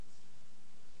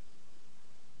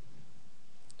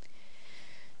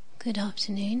Good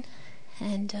afternoon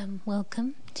and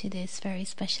welcome to this very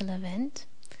special event,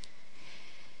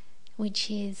 which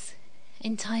is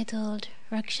entitled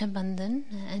Rakshabandhan,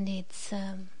 and it's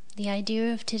the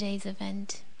idea of today's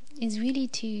event is really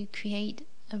to create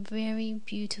a very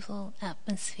beautiful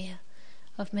atmosphere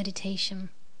of meditation.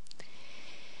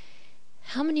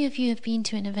 How many of you have been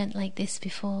to an event like this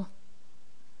before?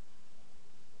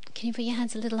 Can you put your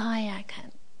hands a little higher? I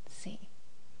can't see.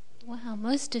 Wow,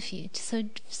 most of you.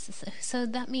 So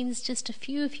that means just a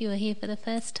few of you are here for the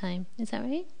first time. Is that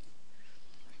right?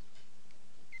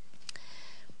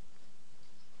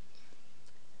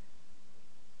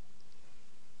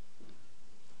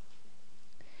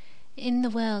 In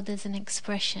the world, there's an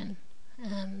expression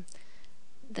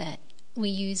that we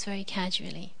use very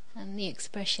casually, and the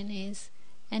expression is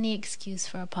any excuse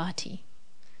for a party.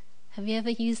 Have you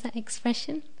ever used that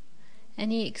expression?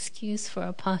 Any excuse for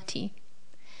a party.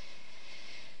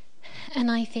 And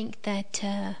I think that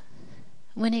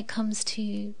when it comes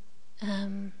to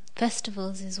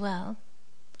festivals as well,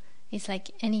 it's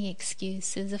like any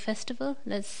excuse. There's a festival,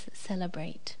 let's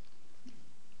celebrate.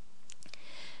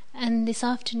 And this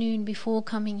afternoon before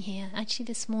coming here, actually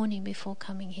this morning before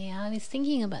coming here, I was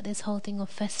thinking about this whole thing of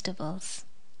festivals.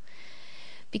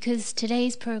 Because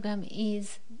today's program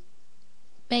is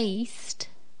based,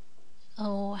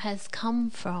 or has come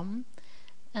from,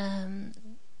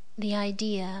 the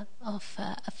idea of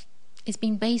it's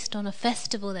been based on a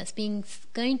festival that's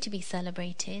going to be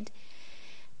celebrated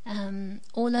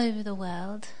all over the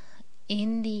world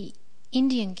in the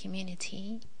Indian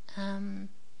community, and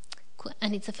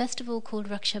it's a festival called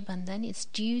Rakshabandhan. It's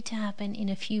due to happen in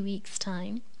a few weeks'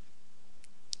 time,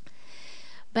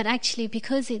 but actually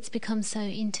because it's become so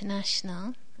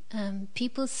international,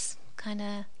 people's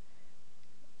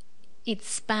its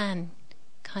span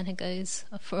kind of goes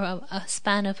for a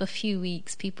span of a few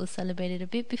weeks. People celebrate it a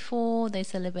bit before, they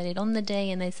celebrate it on the day,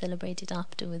 and they celebrate it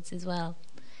afterwards as well.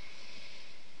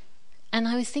 And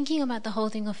I was thinking about the whole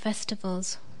thing of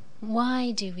festivals.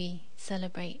 Why do we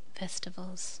celebrate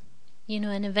festivals? You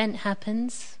know, an event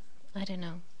happens, I don't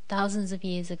know, thousands of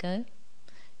years ago.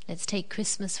 Let's take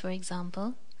Christmas, for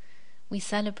example. We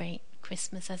celebrate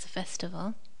Christmas as a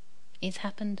festival. It's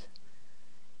happened.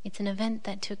 It's an event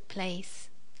that took place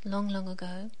long, long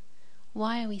ago.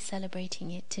 Why are we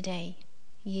celebrating it today,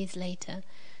 years later?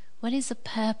 What is the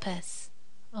purpose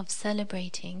of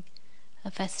celebrating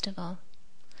a festival?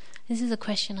 This is a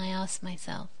question I asked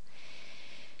myself.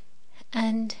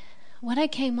 And what I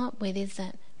came up with is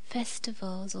that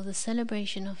festivals, or the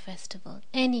celebration of festival,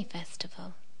 any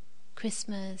festival,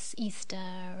 Christmas,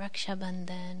 Easter,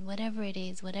 Rakshabandhan, whatever it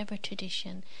is, whatever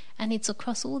tradition, and it's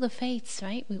across all the faiths,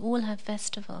 right? We all have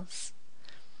festivals.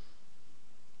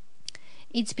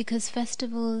 It's because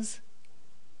festivals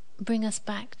bring us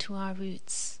back to our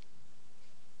roots.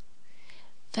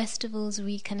 Festivals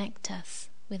reconnect us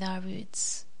with our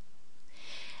roots.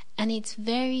 And it's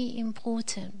very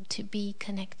important to be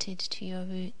connected to your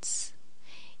roots.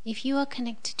 If you are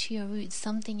connected to your roots,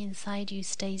 something inside you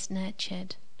stays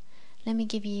nurtured. Let me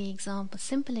give you an example,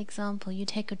 simple example. You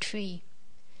take a tree.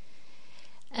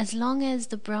 As long as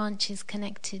the branch is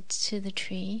connected to the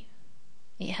tree,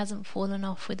 it hasn't fallen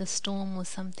off with a storm or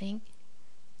something,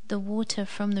 the water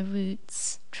from the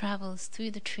roots travels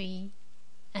through the tree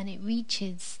and it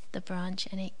reaches the branch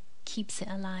and it keeps it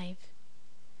alive.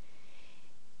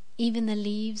 Even the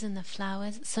leaves and the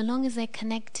flowers, so long as they're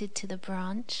connected to the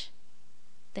branch,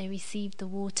 they receive the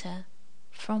water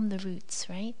from the roots,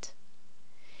 right?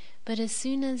 But as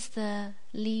soon as the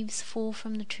leaves fall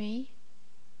from the tree,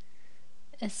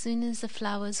 as soon as the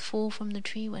flowers fall from the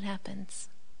tree, what happens?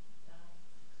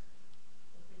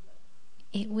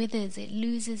 It withers, it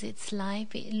loses its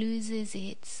life, it loses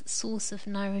its source of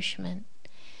nourishment.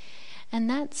 And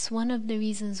that's one of the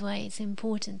reasons why it's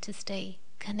important to stay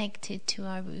connected to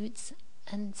our roots,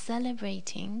 and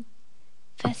celebrating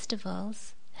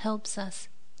festivals helps us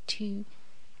to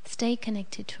stay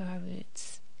connected to our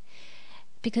roots.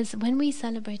 Because when we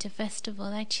celebrate a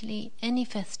festival, actually any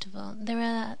festival, there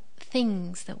are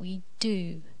things that we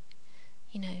do,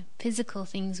 physical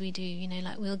things we do,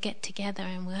 like we'll get together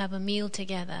and we'll have a meal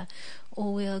together,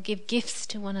 or we'll give gifts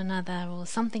to one another, or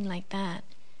something like that.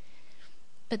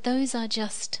 But those are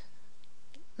just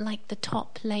like the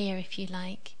top layer, if you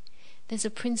like. There's a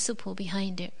principle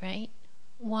behind it, right?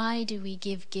 Why do we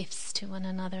give gifts to one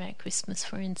another at Christmas,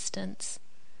 for instance?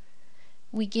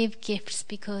 We give gifts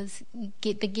because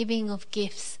the giving of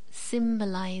gifts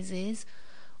symbolizes,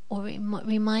 or it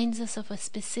reminds us of a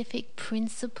specific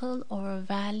principle or a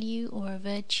value or a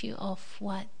virtue of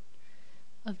what?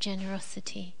 Of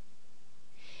generosity.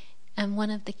 And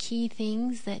one of the key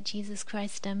things that Jesus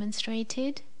Christ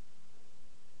demonstrated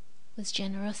was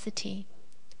generosity.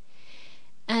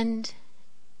 And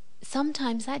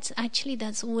sometimes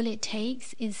that's all it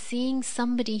takes, is seeing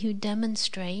somebody who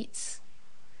demonstrates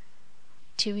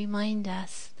to remind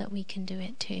us that we can do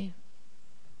it too.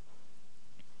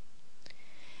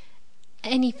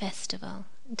 Any festival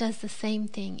does the same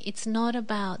thing. It's not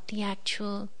about the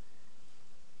actual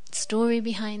story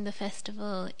behind the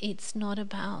festival. It's not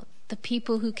about the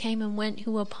people who came and went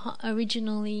who were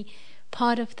originally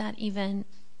part of that event,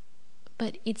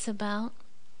 but it's about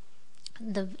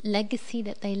the legacy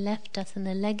that they left us, and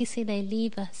the legacy they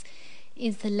leave us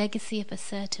is the legacy of a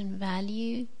certain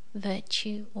value,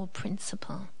 virtue, or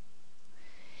principle.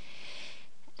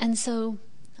 And so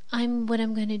what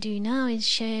I'm going to do now is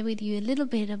share with you a little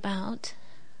bit about,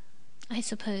 I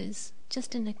suppose,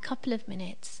 just in a couple of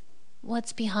minutes,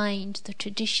 what's behind the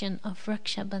tradition of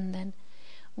Rakshabandhan.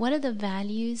 What are the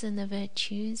values and the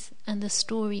virtues and the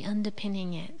story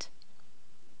underpinning it?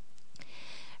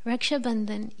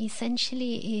 Rakshabandhan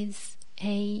essentially is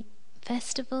a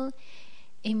festival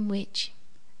in which,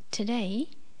 today,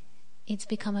 it's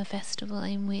become a festival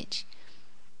in which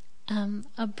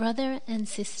a brother and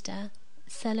sister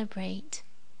celebrate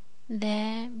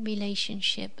their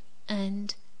relationship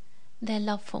and their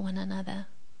love for one another.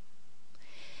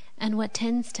 And what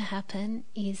tends to happen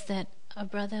is that a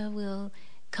brother will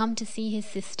come to see his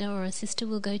sister, or a sister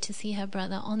will go to see her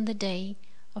brother on the day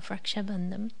of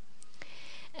Rakshabandhan,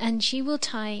 and she will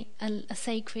tie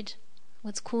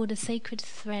what's called a sacred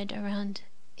thread around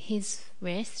his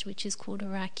wrist, which is called a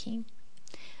rakki,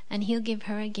 and he'll give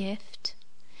her a gift,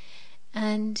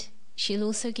 and she'll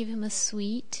also give him a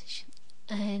sweet,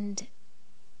 and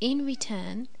in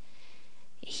return,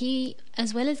 he,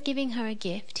 as well as giving her a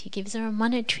gift, he gives her a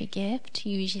monetary gift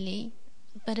usually,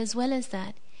 but as well as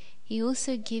that, he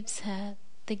also gives her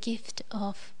the gift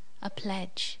of a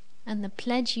pledge. And the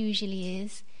pledge usually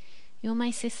is, you're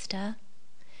my sister,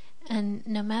 and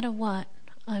no matter what,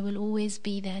 I will always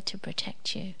be there to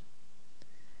protect you.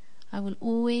 I will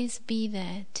always be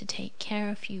there to take care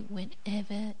of you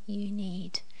whenever you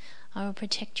need. I will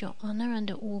protect your honor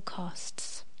under all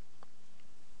costs.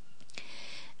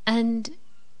 And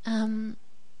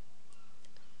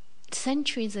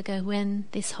centuries ago, when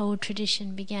this whole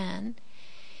tradition began,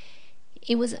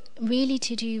 it was really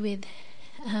to do with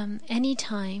any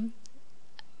time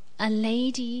a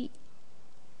lady,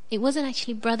 it wasn't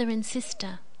actually brother and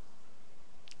sister.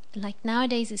 Like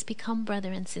nowadays it's become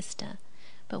brother and sister.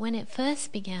 But when it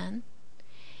first began,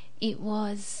 it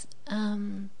was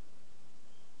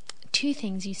two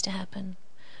things used to happen.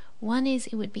 One is,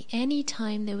 it would be any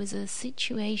time there was a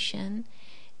situation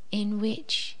in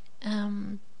which a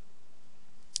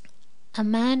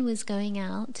man was going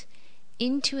out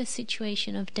into a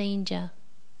situation of danger.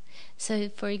 So,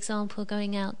 for example,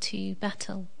 going out to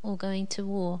battle or going to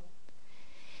war.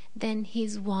 Then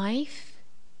his wife,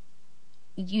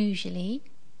 usually,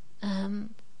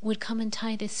 would come and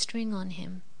tie this string on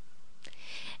him.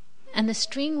 And the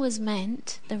string was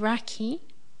meant, the rakki,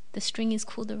 the string is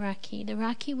called the rakki. The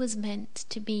rakki was meant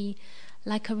to be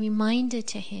like a reminder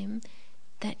to him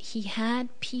that he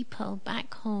had people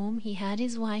back home, he had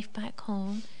his wife back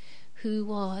home, who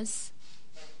was,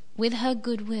 with her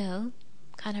goodwill,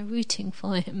 kind of rooting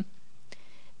for him,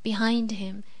 behind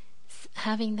him,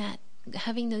 having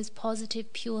those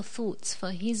positive, pure thoughts for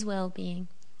his well-being.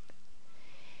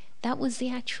 That was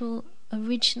the actual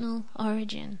original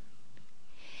origin.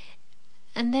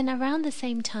 And then around the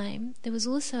same time, there was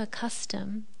also a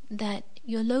custom that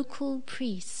your local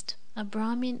priest, a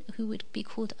Brahmin, who would be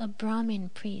called a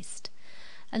Brahmin priest,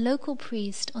 a local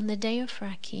priest on the day of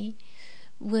Rakki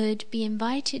would be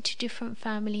invited to different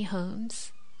family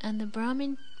homes, and the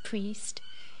Brahmin priest,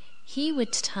 he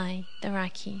would tie the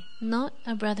rakki, not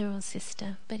a brother or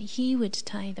sister, but he would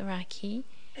tie the rakki.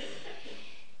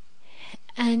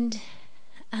 And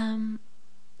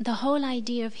the whole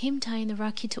idea of him tying the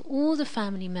rakki to all the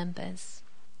family members,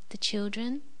 the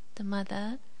children, the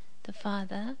mother, the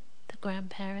father, the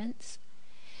grandparents,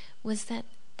 was that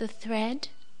the thread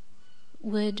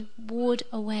would ward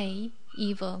away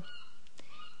evil.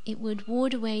 It would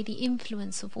ward away the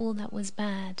influence of all that was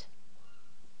bad.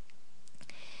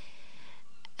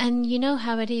 And you know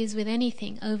how it is with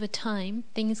anything, over time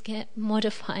things get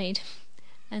modified.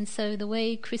 And so the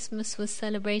way Christmas was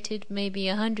celebrated maybe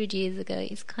 100 years ago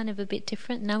is kind of a bit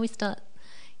different. Now we start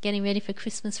getting ready for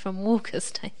Christmas from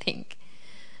August, I think.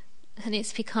 And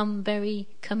it's become very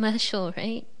commercial,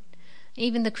 right?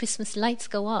 Even the Christmas lights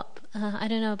go up. I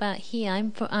don't know about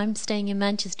here. I'm staying in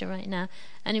Manchester right now.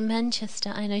 And in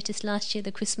Manchester, I noticed last year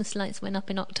the Christmas lights went up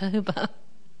in October.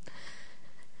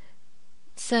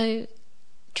 So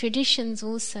traditions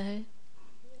also,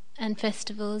 and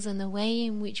festivals, and the way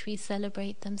in which we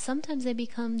celebrate them, sometimes they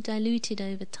become diluted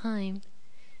over time.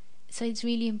 So it's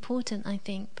really important, I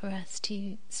think, for us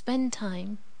to spend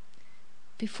time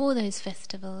before those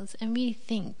festivals and really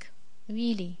think,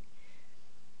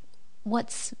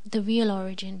 what's the real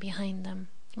origin behind them?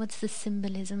 What's the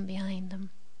symbolism behind them?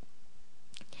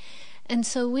 And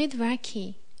so with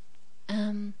Rakki,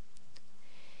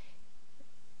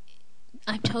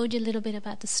 I've told you a little bit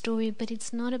about the story, but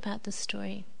it's not about the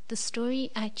story. The story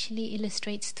actually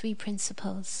illustrates 3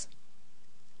 principles.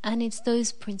 And it's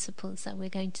those principles that we're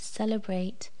going to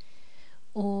celebrate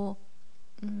or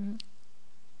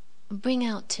bring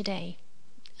out today.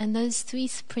 And those 3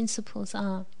 principles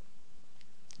are,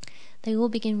 they all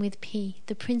begin with P.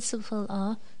 The principle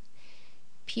of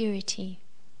purity.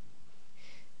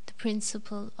 The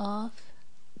principle of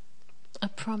a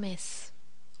promise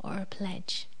or a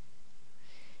pledge.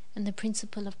 And the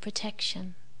principle of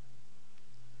protection.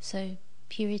 So,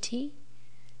 purity,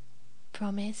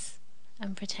 promise,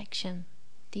 and protection.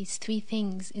 These 3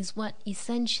 things is what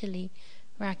essentially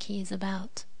Rakki is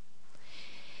about.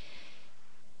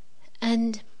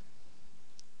 And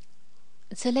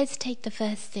so let's take the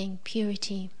first thing,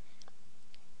 purity.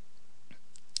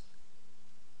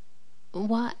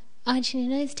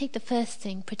 Let's take the first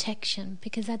thing, protection,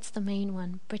 because that's the main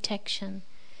one, protection.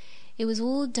 It was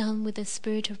all done with a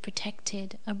spirit of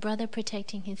protected, a brother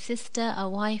protecting his sister, a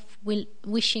wife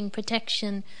wishing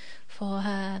protection for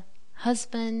her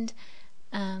husband,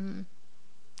 a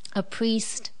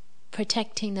priest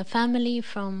protecting the family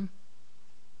from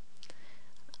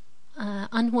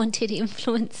unwanted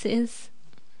influences.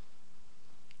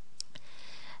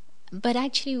 But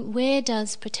actually, where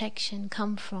does protection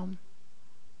come from?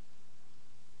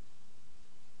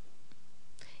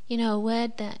 A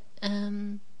word that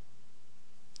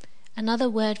another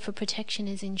word for protection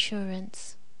is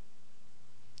insurance.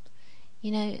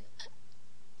 Are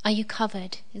you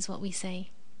covered, is what we say.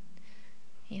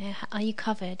 Are you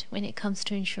covered? When it comes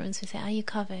to insurance, we say, are you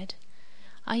covered?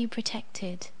 Are you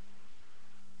protected?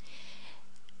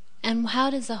 And how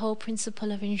does the whole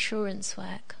principle of insurance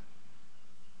work?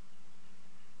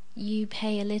 You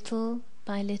pay a little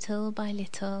by little by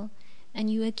little,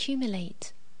 and you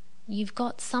accumulate. You've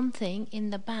got something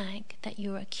in the bank that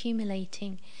you're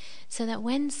accumulating, so that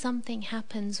when something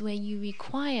happens where you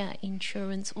require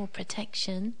insurance or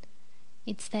protection,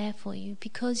 it's there for you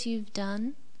because you've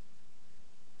done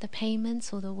the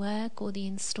payments or the work or the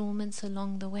installments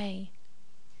along the way.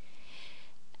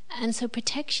 And so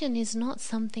protection is not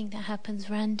something that happens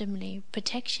randomly.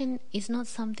 Protection is not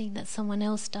something that someone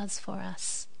else does for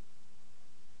us.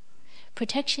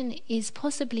 Protection is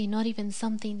possibly not even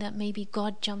something that maybe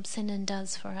God jumps in and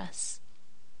does for us.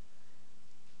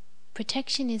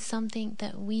 Protection is something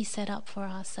that we set up for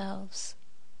ourselves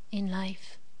in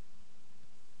life.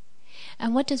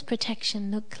 And what does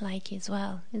protection look like as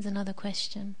well, is another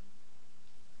question.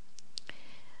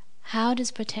 How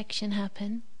does protection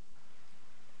happen?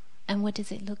 And what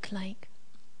does it look like?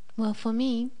 Well, for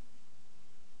me,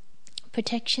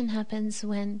 protection happens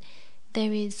when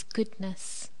there is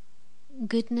goodness.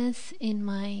 Goodness in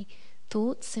my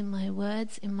thoughts, in my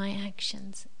words, in my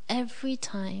actions. Every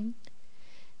time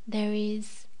there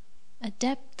is a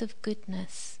depth of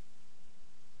goodness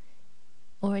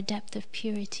or a depth of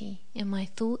purity in my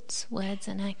thoughts, words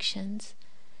and actions,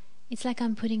 it's like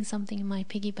I'm putting something in my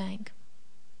piggy bank.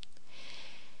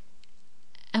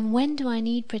 And when do I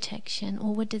need protection,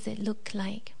 or what does it look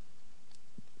like?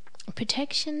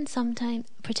 Protection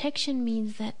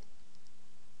means that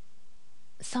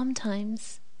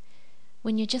sometimes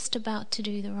when you're just about to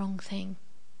do the wrong thing,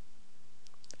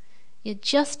 you're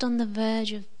just on the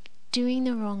verge of doing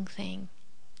the wrong thing,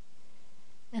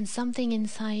 and something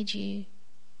inside you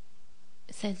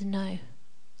says, no,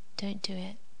 don't do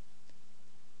it.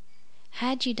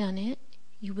 Had you done it,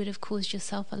 you would have caused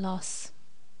yourself a loss.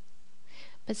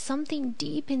 But something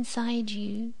deep inside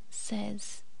you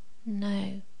says,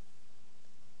 no.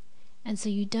 And so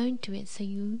you don't do it, so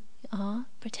you are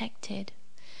protected.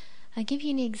 I'll give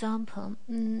you an example.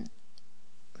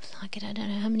 I don't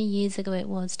know how many years ago it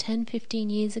was, 10, 15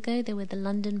 years ago, there were the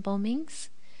London bombings.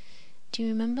 Do you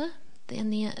remember?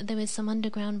 There were some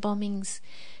underground bombings,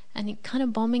 and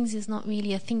bombings is not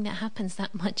really a thing that happens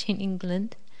that much in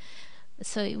England.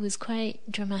 So it was quite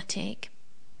dramatic.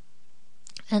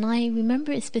 And I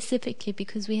remember it specifically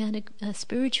because we had a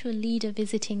spiritual leader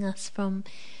visiting us from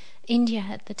India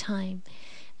at the time,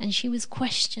 and she was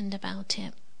questioned about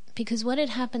it. Because what had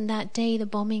happened that day, the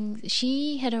bombing,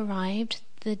 she had arrived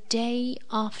the day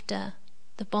after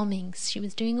the bombings. She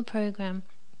was doing a program,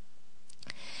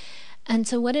 And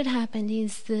so what had happened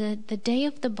is the day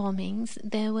of the bombings,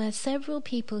 there were several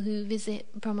people who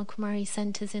visit Brahmakumari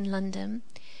centres in London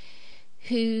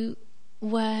who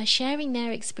were sharing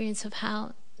their experience of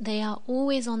how they are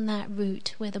always on that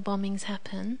route where the bombings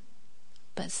happen,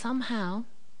 but somehow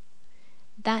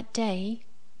that day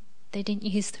they didn't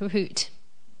use the route.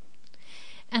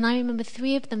 And I remember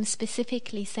 3 of them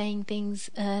specifically saying things,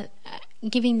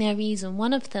 giving their reason.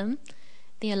 One of them,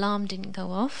 the alarm didn't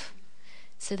go off,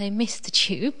 so they missed the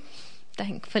tube,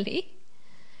 thankfully.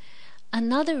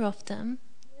 Another of them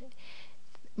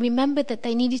remembered that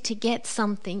they needed to get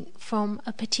something from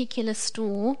a particular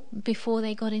store before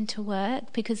they got into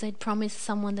work because they'd promised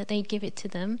someone that they'd give it to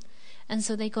them, and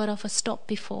so they got off a stop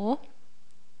before.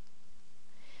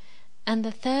 And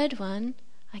the third one,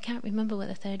 I can't remember what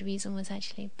the third reason was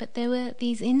actually, but there were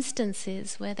these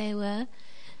instances where they were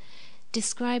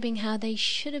describing how they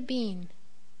should have been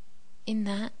in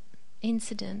that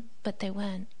incident, but they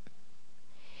weren't.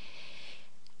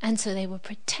 And so they were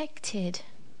protected.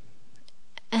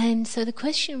 And so the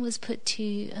question was put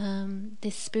to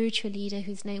this spiritual leader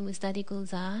whose name was Dadi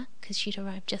Gulzar, because she'd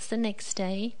arrived just the next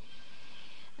day.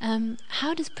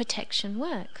 How does protection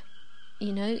work?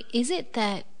 Is it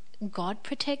that God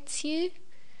protects you?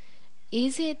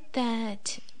 Is it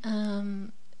that,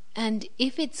 and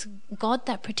if it's God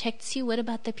that protects you, what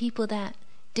about the people that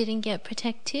didn't get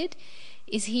protected?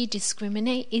 Is he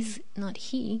discriminate? Is not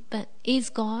he, but is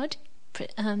God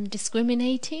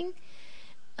discriminating?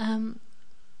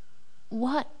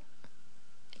 What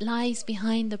lies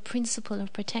behind the principle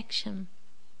of protection?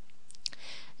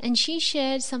 And she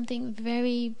shared something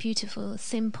very beautiful,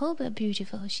 simple but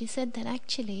beautiful. She said that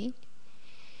actually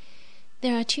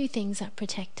there are 2 things that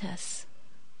protect us.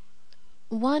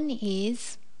 One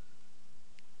is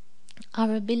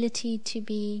our ability to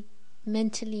be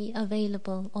mentally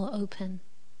available or open.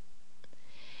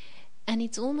 And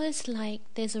it's almost like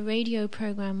there's a radio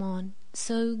program on.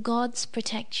 So God's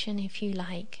protection, if you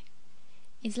like,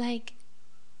 is like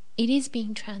it is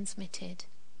being transmitted.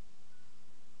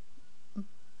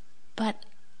 But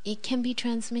it can be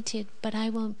transmitted, but I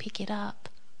won't pick it up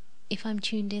if I'm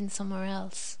tuned in somewhere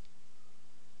else.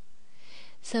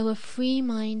 So a free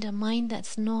mind, a mind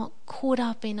that's not caught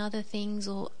up in other things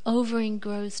or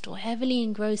over-engrossed or heavily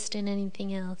engrossed in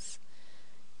anything else.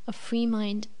 A free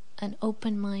mind, an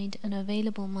open mind, an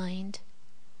available mind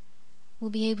will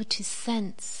be able to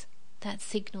sense that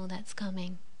signal that's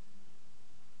coming.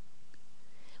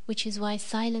 Which is why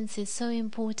silence is so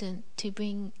important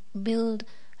to build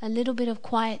a little bit of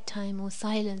quiet time or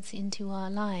silence into our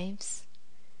lives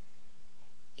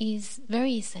is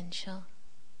very essential.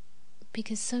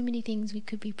 Because so many things we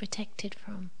could be protected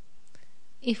from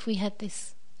if we had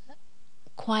this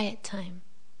quiet time.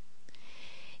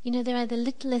 There are the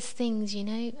littlest things,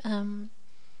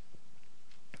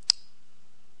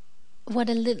 what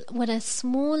a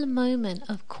small moment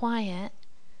of quiet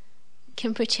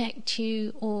can protect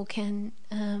you or can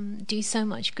do so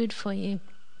much good for you.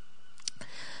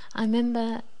 I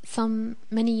remember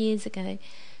many years ago,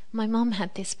 my mum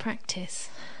had this practice,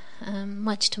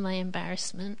 much to my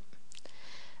embarrassment,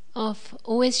 of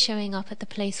always showing up at the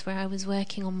place where I was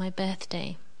working on my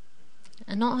birthday.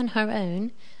 And not on her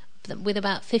own, but with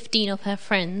about 15 of her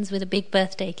friends with a big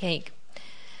birthday cake.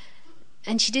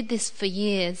 And she did this for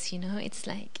years, It's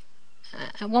like,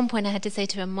 at one point I had to say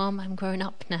to her, Mom, I'm grown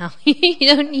up now. You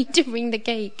don't need to bring the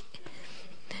cake.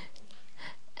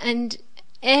 And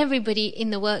everybody in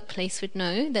the workplace would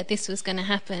know that this was going to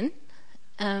happen.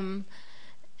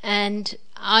 And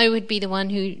I would be the one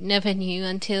who never knew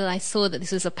until I saw that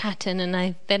this was a pattern,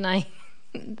 and then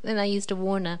I used to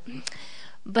warn her.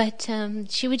 But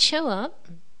she would show up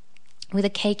with a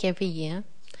cake every year.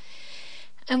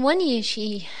 And one year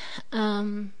she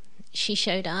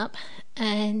showed up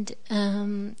and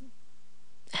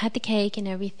had the cake and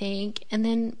everything. And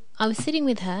then I was sitting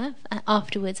with her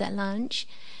afterwards at lunch,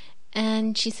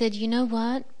 and she said, "You know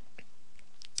what?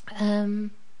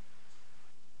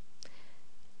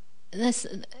 There's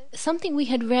something we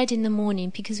had read in the morning,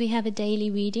 because we have a daily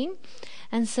reading."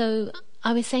 And so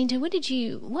I was saying to her,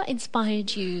 what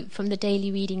inspired you from the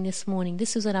daily reading this morning?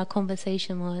 This was what our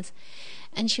conversation was.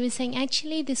 And she was saying,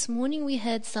 actually, this morning we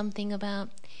heard something about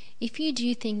if you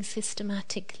do things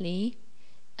systematically,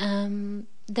 then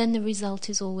the result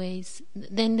is always,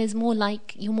 then you're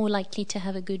more likely to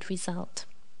have a good result.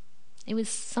 It was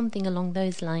something along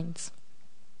those lines.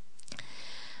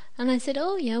 And I said,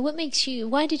 oh yeah,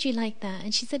 why did you like that?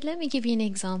 And she said, let me give you an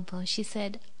example. She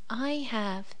said, I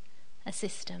have a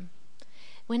system.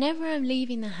 Whenever I'm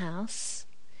leaving the house,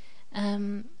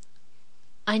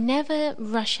 I never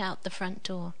rush out the front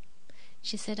door,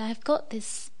 she said, I've got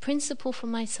this principle for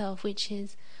myself, which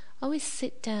is always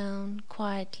sit down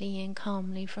quietly and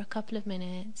calmly for a couple of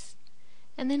minutes,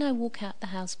 and then I walk out the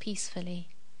house peacefully.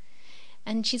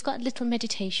 And she's got a little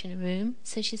meditation room,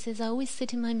 so she says, I always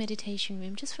sit in my meditation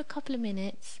room just for a couple of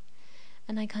minutes,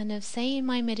 and I kind of say in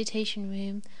my meditation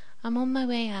room, I'm on my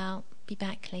way out, be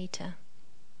back later.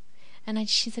 And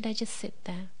she said, I just sit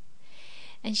there.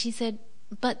 And she said,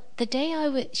 but the day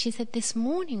she said, this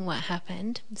morning what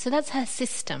happened, so that's her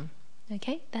system,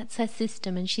 okay? That's her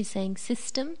system, and she's saying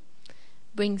system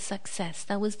brings success.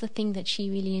 That was the thing that she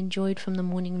really enjoyed from the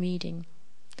morning reading.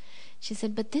 She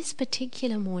said, but this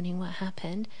particular morning what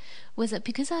happened was that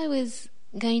because I was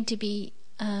going to be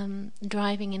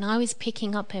driving and I was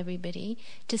picking up everybody,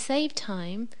 to save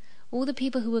time, all the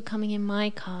people who were coming in my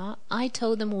car, I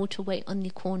told them all to wait on the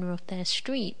corner of their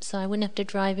street so I wouldn't have to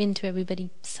drive into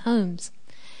everybody's homes.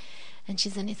 And she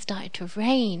said, it started to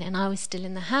rain and I was still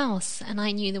in the house and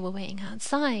I knew they were waiting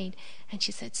outside. And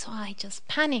she said, so I just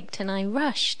panicked and I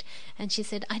rushed. And she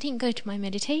said, I didn't go to my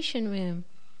meditation room.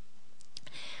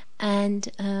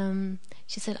 And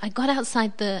she said, I got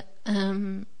outside the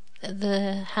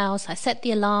house, I set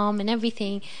the alarm and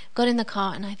everything, got in the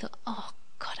car, and I thought, oh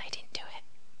God, I didn't do it.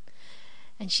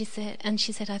 And she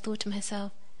said, I thought to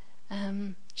myself,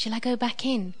 shall I go back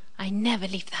in? I never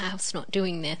leave the house not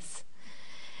doing this.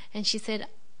 And she said,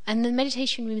 and the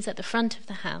meditation room is at the front of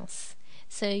the house,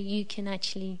 so you can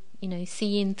actually,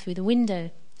 see in through the window.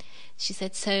 She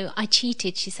said, so I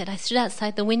cheated. She said, I stood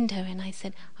outside the window and I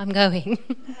said, I'm going.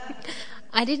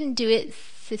 I didn't do it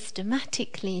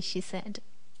systematically, she said,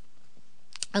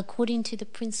 according to the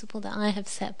principle that I have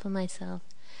set for myself.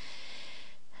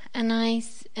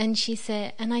 And she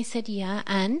said, and I said, yeah,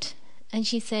 and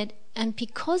she said, and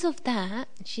because of that,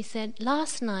 she said,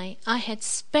 last night I had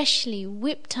specially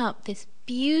whipped up this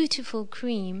beautiful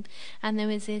cream, and there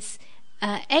was this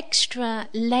extra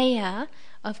layer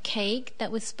of cake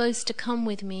that was supposed to come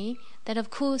with me that of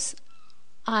course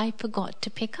I forgot to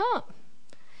pick up.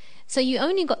 So you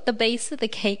only got the base of the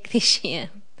cake this year.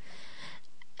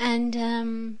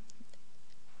 And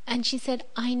she said,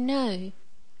 I know,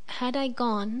 had I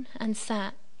gone and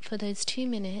sat for those 2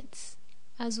 minutes,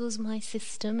 as was my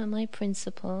system and my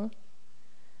principle,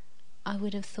 I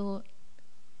would have thought,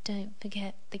 don't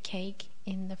forget the cake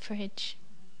in the fridge.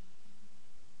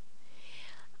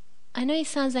 I know it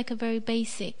sounds like it's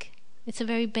a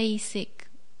very basic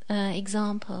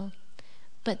example,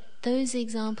 but those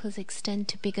examples extend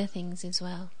to bigger things as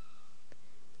well.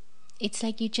 It's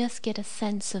like you just get a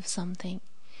sense of something.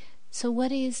 So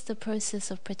what is the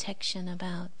process of protection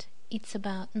about? It's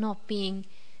about not being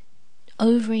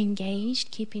over-engaged,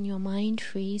 keeping your mind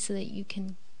free so that you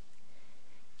can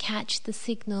catch the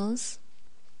signals.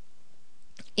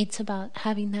 It's about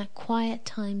having that quiet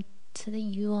time so that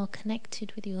you are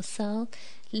connected with yourself,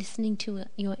 listening to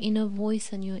your inner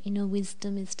voice and your inner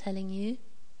wisdom is telling you.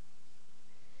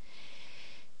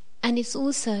 And it's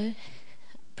also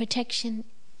protection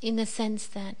in the sense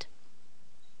that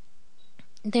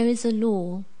there is a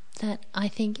law that I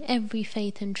think every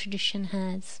faith and tradition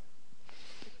has.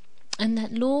 And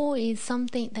that law is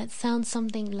something that sounds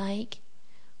something like,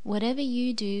 whatever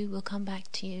you do will come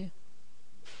back to you.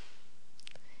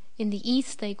 In the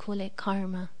East they call it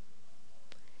karma.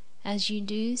 As you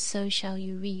do, so shall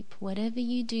you reap. Whatever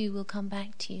you do will come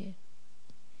back to you.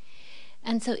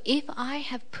 And so if I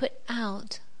have put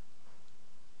out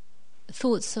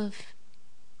thoughts of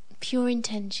pure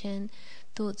intention,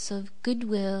 thoughts of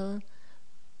goodwill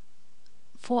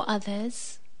for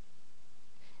others,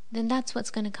 then that's what's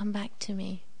going to come back to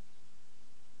me.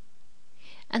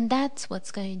 And that's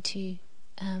what's going to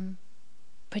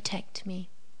protect me.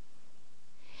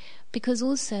 Because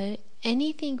also,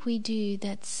 anything we do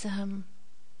that's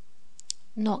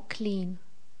not clean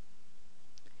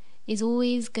is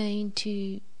always going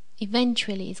to,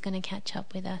 eventually is going to catch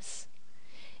up with us.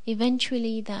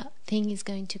 Eventually that thing is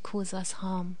going to cause us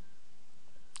harm.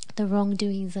 The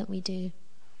wrongdoings that we do,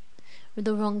 or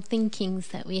the wrong thinkings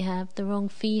that we have, the wrong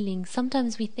feelings.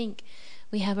 Sometimes we think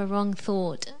we have a wrong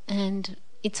thought and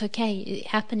it's okay, it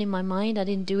happened in my mind, I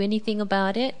didn't do anything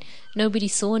about it, nobody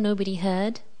saw, nobody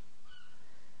heard.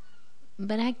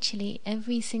 But actually,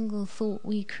 every single thought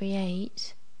we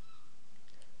create,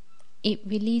 it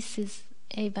releases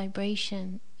a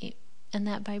vibration, and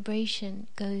that vibration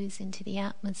goes into the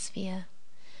atmosphere,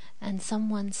 and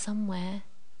someone somewhere,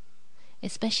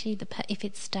 especially if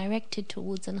it's directed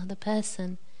towards another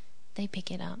person, they pick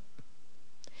it up.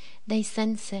 They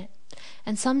sense it.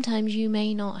 And sometimes you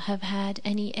may not have had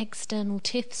any external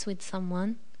tiffs with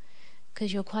someone,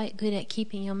 because you're quite good at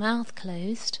keeping your mouth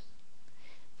closed.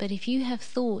 But if you have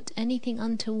thought anything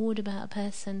untoward about a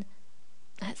person,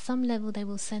 at some level they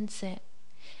will sense it.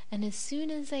 And as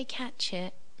soon as they catch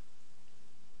it,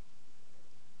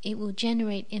 it will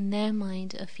generate in their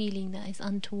mind a feeling that is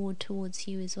untoward towards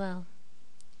you as well.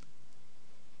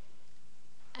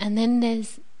 And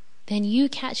then you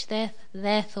catch their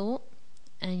thought,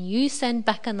 and you send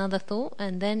back another thought,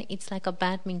 and then it's like a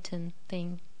badminton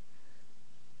thing.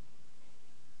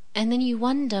 And then you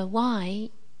wonder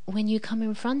why, when you come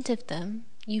in front of them,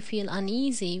 you feel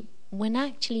uneasy, when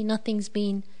actually nothing's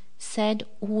been said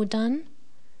or done,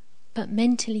 but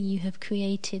mentally you have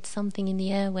created something in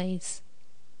the airways.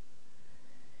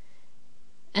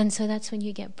 And so that's when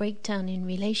you get breakdown in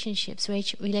relationships.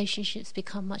 Relationships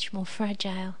become much more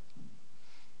fragile.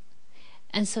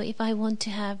 And so if I want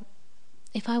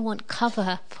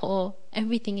cover for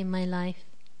everything in my life,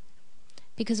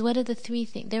 because what are the three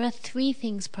things? There are three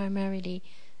things primarily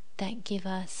that give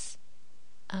us,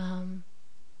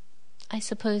 I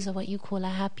suppose, are what you call a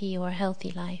happy or a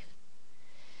healthy life.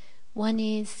 One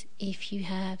is if you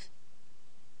have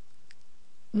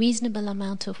reasonable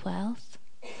amount of wealth,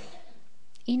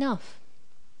 enough,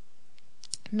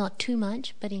 not too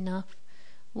much, but enough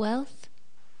wealth,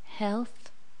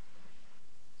 health,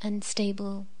 and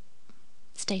stable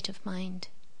state of mind.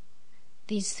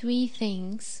 These three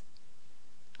things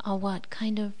are what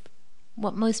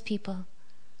most people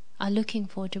are looking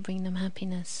for to bring them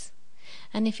happiness.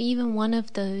 And if even one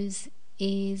of those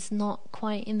is not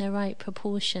quite in the right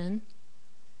proportion,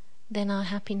 then our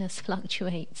happiness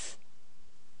fluctuates,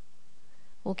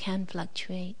 or can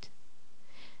fluctuate.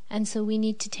 And so we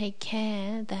need to take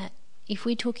care that if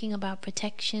we're talking about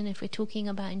protection, if we're talking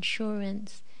about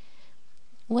insurance,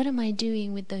 what am I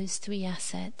doing with those three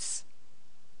assets?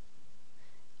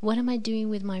 What am I doing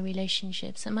with my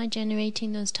relationships? Am I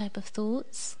generating those type of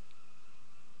thoughts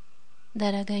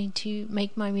that are going to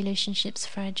make my relationships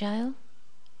fragile?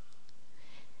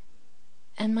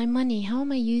 And my money, how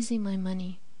am I using my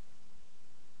money?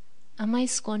 Am I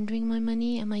squandering my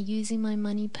money? Am I using my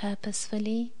money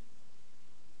purposefully?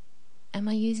 Am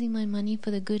I using my money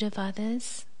for the good of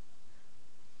others?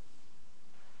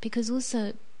 Because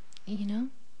also,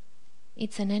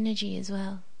 it's an energy as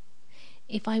well.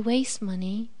 If I waste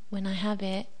money when I have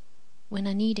it, when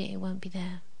I need it, it won't be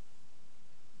there.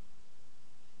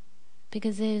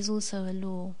 Because there is also a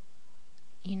law.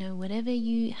 However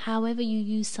you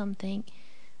use something,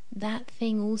 that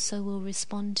thing also will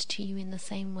respond to you in the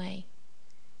same way.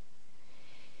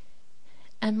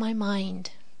 And my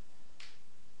mind.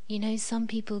 Some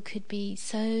people could be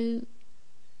so...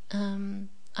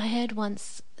 I heard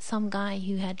once some guy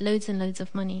who had loads and loads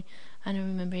of money. I don't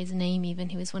remember his name even.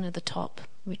 He was one of the top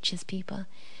richest people.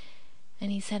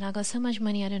 And he said, I got so much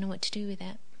money, I don't know what to do with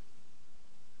it.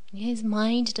 His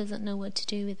mind doesn't know what to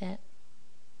do with it.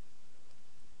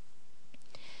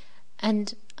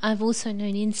 And I've also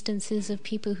known instances of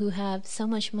people who have so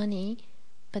much money,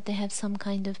 but they have some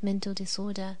kind of mental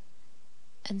disorder.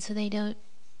 And so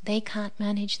they can't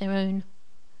manage their own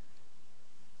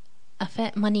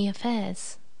money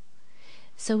affairs.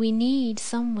 So we need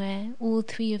somewhere all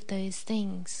three of those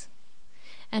things.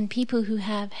 And people who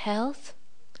have health,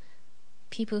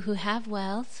 people who have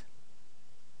wealth,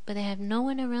 but they have no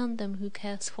one around them who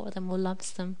cares for them or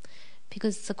loves them,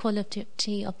 because the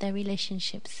quality of their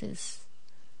relationships is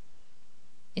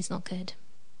not good.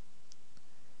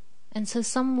 And so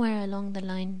somewhere along the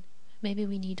line, maybe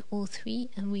we need all three,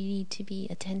 and we need to be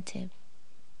attentive.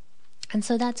 And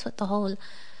so that's what the whole,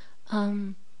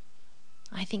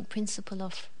 I think, principle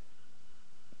of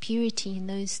purity in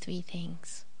those three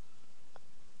things.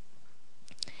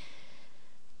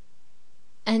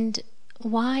 And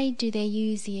why do they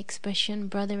use the expression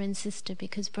brother and sister?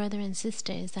 Because brother and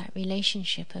sister is that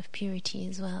relationship of purity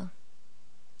as well.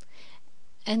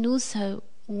 And also,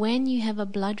 when you have a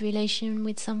blood relation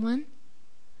with someone,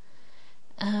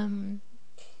 then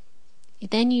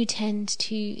you tend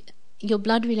to... Your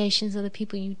blood relations are the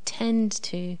people you tend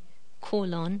to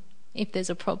call on if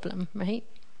there's a problem, right?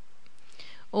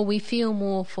 Or we feel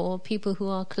more for people who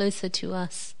are closer to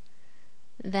us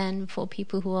than for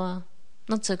people who are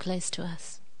not so close to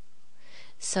us.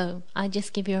 So I'll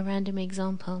just give you a random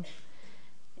example.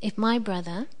 If my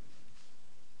brother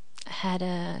had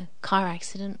a car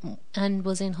accident and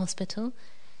was in hospital,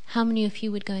 how many of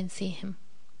you would go and see him?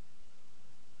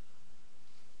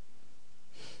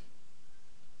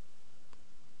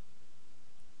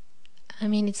 I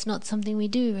mean, it's not something we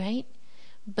do, right?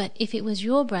 But if it was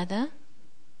your brother,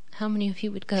 how many of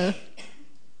you would go?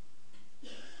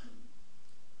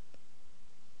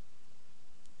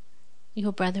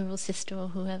 Your brother or sister or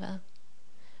whoever.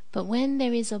 But when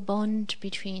there is a bond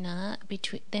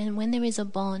when there is a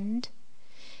bond,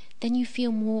 then you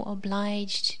feel more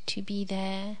obliged to be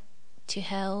there, to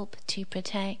help, to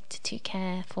protect, to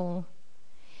care for.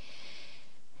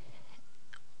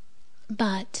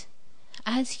 But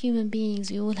as human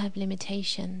beings, we all have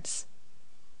limitations.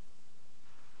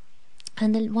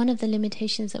 And one of the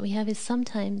limitations that we have is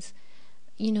sometimes,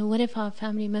 what if our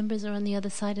family members are on the other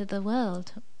side of the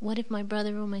world? What if my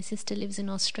brother or my sister lives in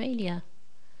Australia?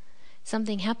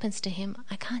 Something happens to him,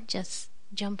 I can't just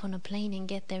jump on a plane and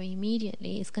get there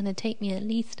immediately. It's going to take me at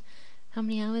least, how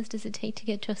many hours does it take to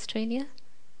get to Australia?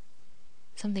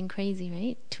 Something crazy,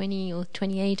 right? 20 or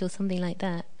 28 or something like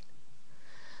that.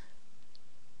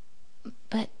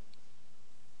 But,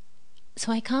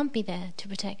 so I can't be there to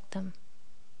protect them.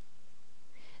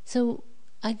 So,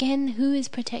 again, who is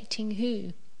protecting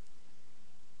who?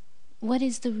 What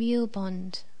is the real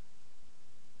bond?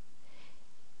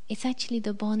 It's actually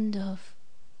the bond of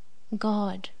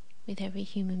God with every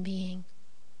human being.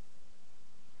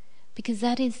 Because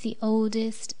that is the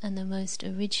oldest and the most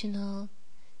original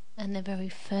and the very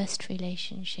first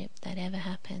relationship that ever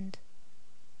happened.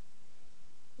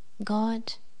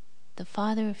 God, the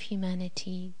Father of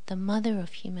humanity, the Mother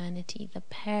of humanity, the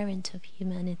Parent of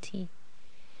humanity,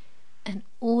 and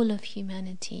all of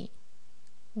humanity,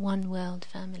 one world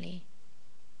family,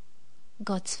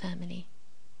 God's family.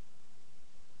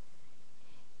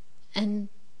 And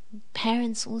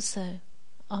parents also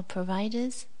are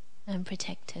providers and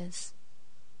protectors.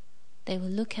 They will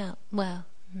look out, well,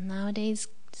 nowadays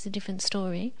it's a different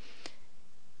story,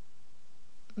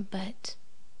 but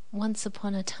once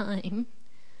upon a time,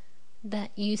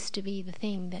 that used to be the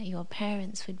thing, that your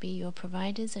parents would be your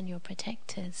providers and your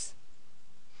protectors.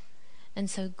 And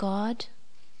so God,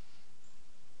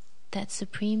 that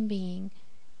supreme being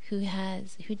who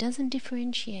doesn't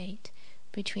differentiate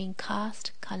between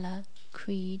caste, color,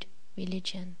 creed,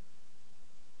 religion.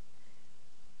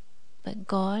 But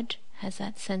God has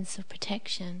that sense of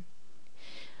protection.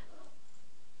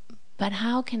 But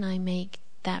how can I make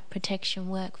that protection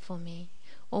work for me?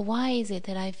 Or why is it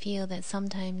that I feel that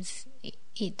sometimes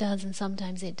it does and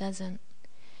sometimes it doesn't?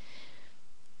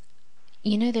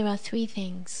 There are three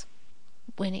things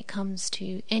when it comes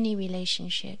to any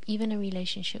relationship, even a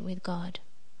relationship with God.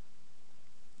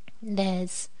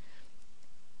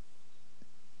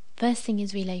 First thing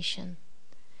is relation.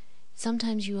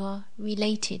 Sometimes you are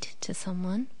related to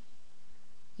someone.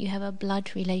 You have a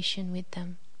blood relation with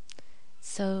them.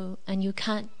 And you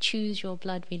can't choose your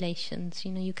blood relations.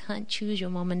 You can't choose your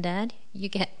mom and dad. You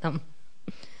get them.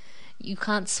 You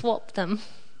can't swap them.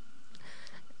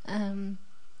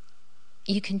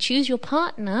 You can choose your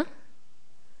partner,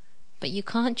 but you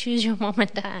can't choose your mom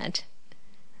and dad.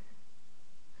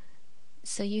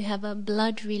 So you have a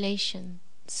blood relation.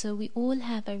 So we all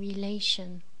have a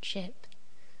relationship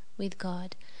with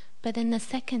God. But then the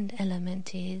second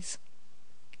element is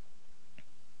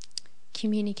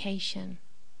communication.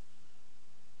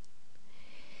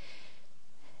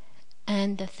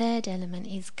 And the third element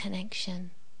is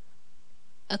connection.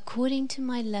 According to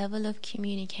my level of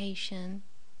communication,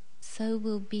 so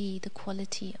will be the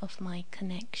quality of my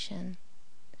connection.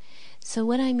 So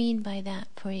what I mean by that,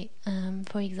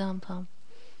 for example,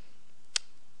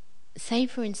 say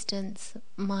for instance,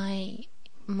 my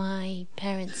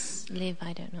parents live,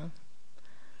 I don't know,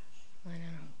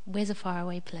 where's a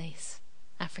faraway place?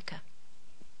 Africa.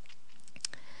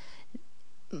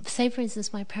 Say for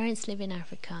instance, my parents live in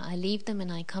Africa. I leave them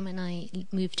and I come and I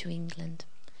move to England.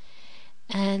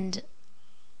 And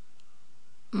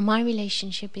my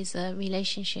relationship is a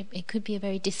relationship, it could be a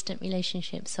very distant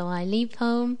relationship. So I leave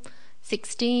home,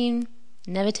 16,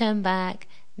 never turn back,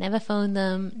 never phone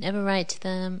them, never write to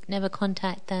them, never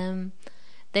contact them.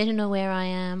 They don't know where I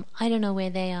am, I don't know where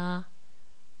they are.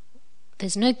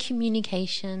 There's no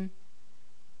communication.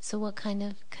 So what kind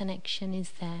of connection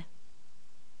is there?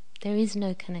 There is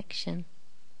no connection.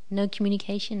 No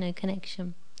communication, no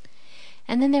connection.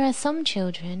 And then there are some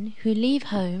children who leave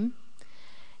home,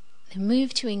 they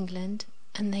move to England,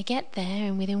 and they get there,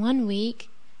 and within 1 week,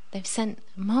 they've sent,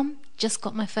 Mom, just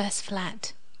got my first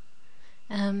flat.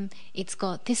 It's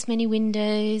got this many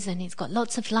windows, and it's got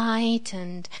lots of light,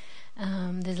 and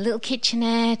there's a little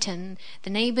kitchenette, and the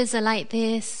neighbours are like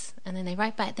this. And then they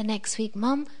write back the next week,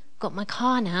 Mom, got my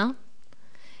car now.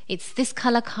 It's this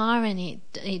colour car, and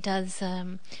it does.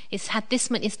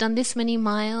 It's done this many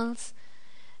miles,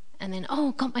 and then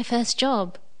got my first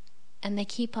job, and they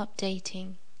keep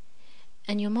updating.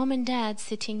 And your mom and dad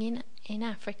sitting in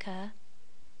Africa,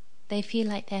 they feel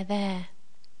like they're there.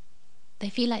 They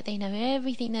feel like they know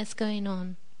everything that's going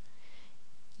on.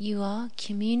 You are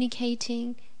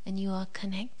communicating and you are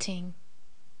connecting.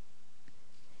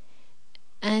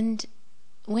 And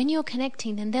when you're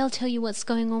connecting, then they'll tell you what's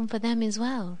going on for them as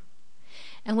well.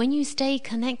 And when you stay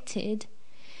connected,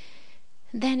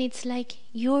 then it's like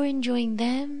you're enjoying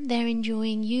them, they're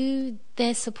enjoying you,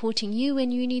 they're supporting you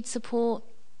when you need support,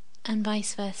 and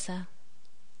vice versa.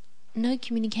 No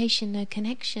communication, no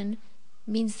connection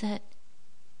means that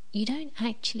you don't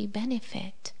actually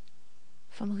benefit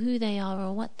from who they are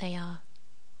or what they are.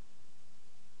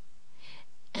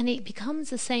 And it becomes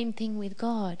the same thing with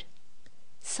God.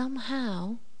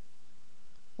 Somehow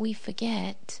we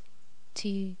forget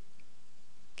to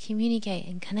communicate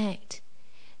and connect,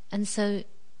 and so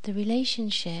the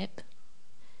relationship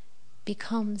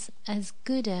becomes as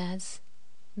good as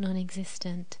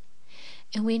non-existent,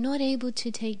 and we're not able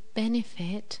to take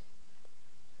benefit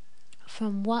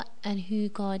from what and who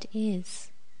God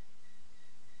is,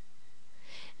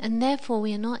 and therefore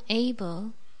we are not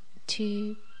able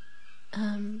to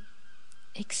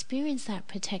experience that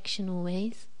protection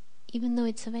always, even though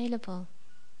it's available.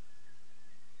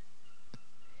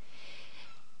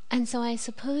 And so I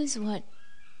suppose what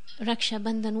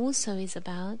Rakshabandhan also is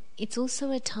about, it's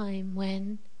also a time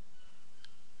when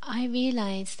I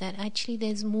realize that actually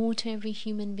there's more to every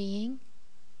human being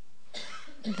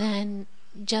than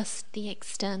just the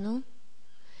external.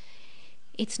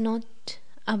 It's not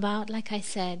about, like I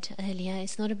said earlier,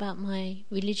 it's not about my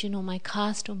religion or my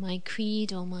caste or my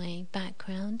creed or my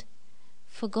background.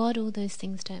 For God, all those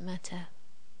things don't matter.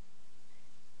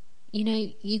 You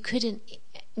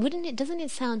know, doesn't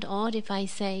it sound odd if I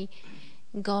say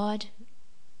God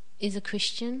is a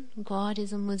Christian, God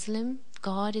is a Muslim,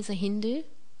 God is a Hindu?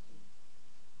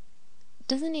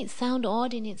 Doesn't it sound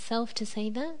odd in itself to say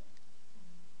that?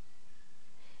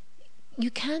 You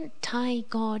can't tie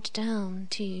God down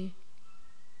to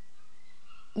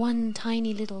one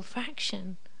tiny little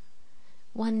fraction,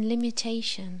 one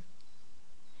limitation.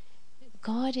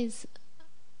 God is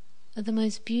the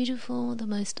most beautiful, the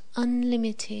most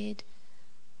unlimited,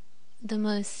 the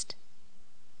most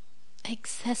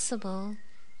accessible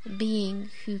being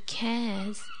who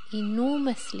cares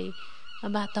enormously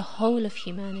about the whole of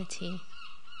humanity.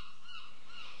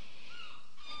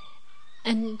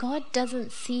 And God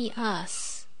doesn't see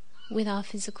us with our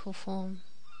physical form.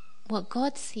 What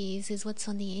God sees is what's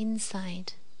on the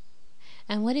inside.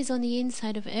 And what is on the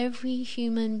inside of every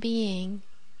human being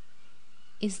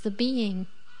is the being.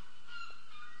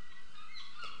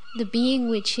 The being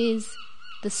which is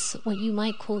what you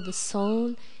might call the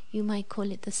soul, you might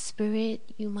call it the spirit,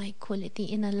 you might call it the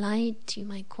inner light, you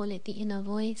might call it the inner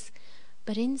voice.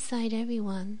 But inside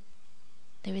everyone,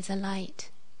 there is a light.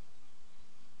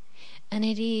 And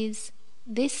it is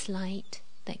this light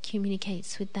that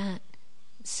communicates with that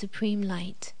supreme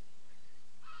light,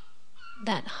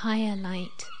 that higher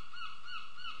light.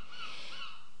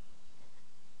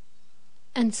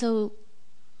 And so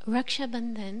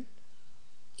Rakshabandhan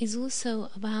is also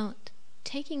about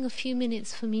taking a few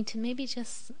minutes for me to maybe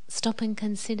just stop and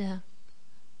consider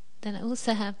that I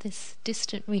also have this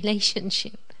distant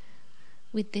relationship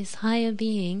with this higher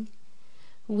being,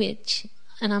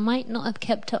 and I might not have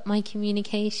kept up my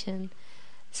communication,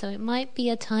 so it might be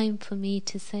a time for me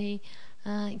to say,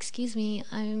 excuse me,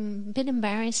 I'm a bit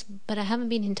embarrassed, but I haven't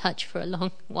been in touch for a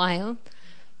long while,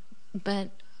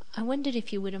 but I wondered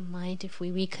if you wouldn't mind if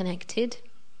we reconnected.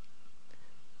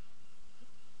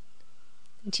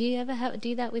 Do you ever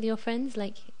do that with your friends,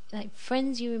 like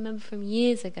friends you remember from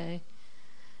years ago,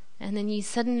 and then you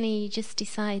suddenly just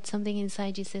decide, something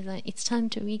inside you says, like, it's time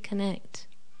to reconnect?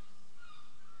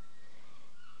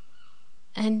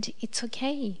 And it's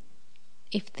okay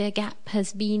if the gap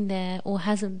has been there or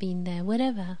hasn't been there,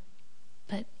 whatever.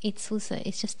 But it's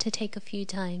just to take a few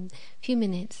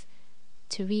minutes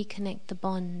to reconnect the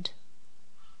bond.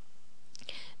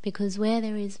 Because where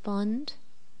there is bond,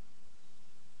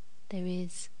 there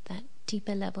is that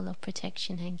deeper level of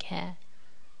protection and care.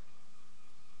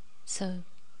 So,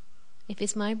 if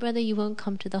it's my brother, you won't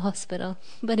come to the hospital.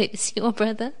 But if it's your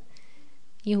brother,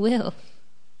 you will.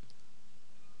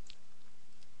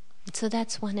 So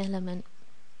that's one element.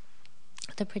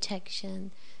 The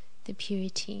protection, the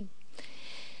purity.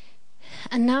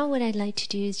 And now what I'd like to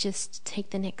do is just take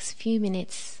the next few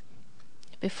minutes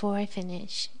before I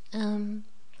finish to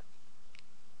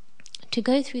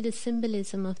go through the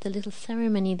symbolism of the little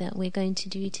ceremony that we're going to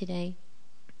do today.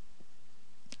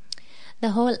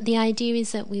 The idea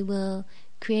is that we will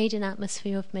create an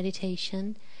atmosphere of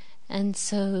meditation, and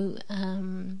so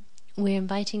we're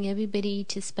inviting everybody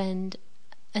to spend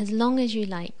as long as you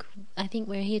like. I think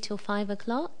we're here till 5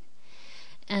 o'clock,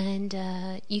 and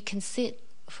you can sit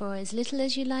for as little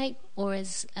as you like or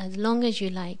as long as you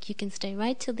like. You can stay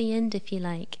right till the end if you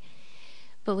like.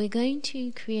 But we're going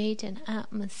to create an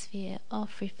atmosphere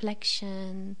of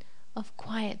reflection, of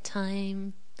quiet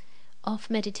time, of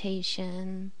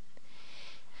meditation.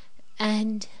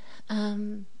 And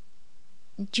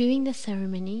during the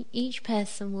ceremony, each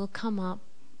person will come up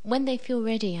when they feel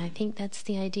ready. I think that's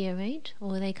the idea, right?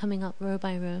 Or are they coming up row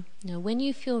by row? No, when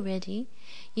you feel ready,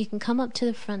 you can come up to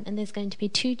the front, and there's going to be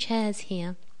 2 chairs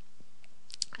here.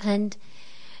 And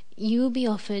you will be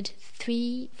offered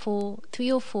 3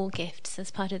 or 4 gifts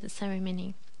as part of the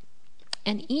ceremony.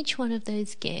 And each one of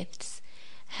those gifts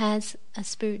has a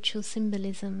spiritual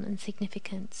symbolism and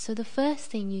significance. So the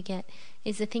first thing you get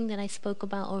is the thing that I spoke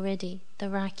about already, the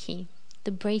rakki,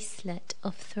 the bracelet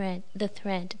of thread, the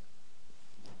thread.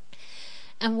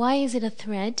 And why is it a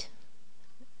thread?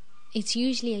 It's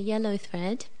usually a yellow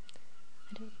thread.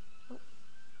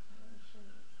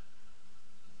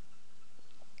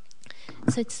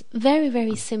 So it's very,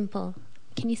 very simple.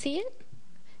 Can you see it?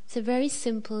 It's a very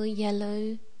simple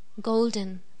yellow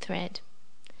golden thread.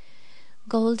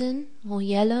 Golden or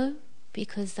yellow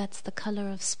because that's the color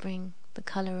of spring, the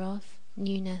color of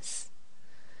newness,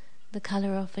 the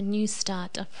color of a new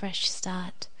start, a fresh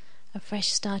start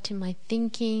in my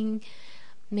thinking,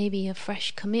 maybe a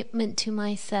fresh commitment to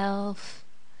myself,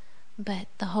 but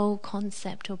the whole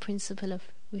concept or principle of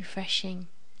refreshing,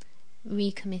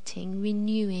 recommitting,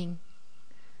 renewing.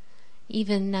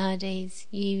 Even nowadays,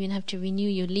 you even have to renew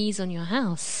your lease on your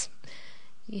house.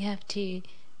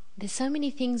 There's so many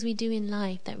things we do in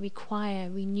life that require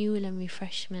renewal and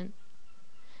refreshment.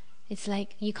 It's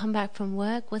like you come back from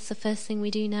work, what's the first thing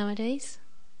we do nowadays?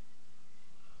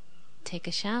 Take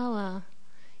a shower.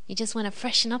 You just want to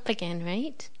freshen up again,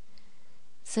 right?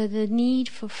 So the need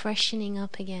for freshening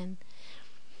up again.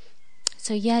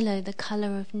 So yellow, the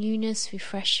color of newness,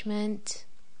 refreshment,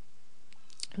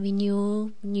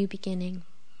 renewal, new beginning.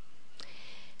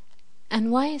 And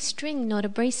why a string, not a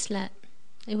bracelet?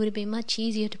 It would have been much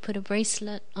easier to put a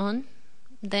bracelet on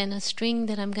than a string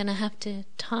that I'm going to have to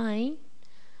tie,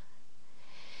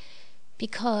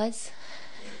 because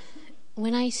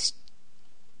when I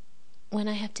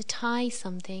have to tie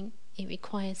something, it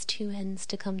requires 2 ends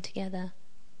to come together.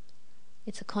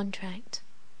 It's a contract.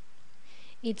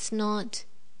 It's not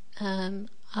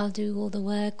I'll do all the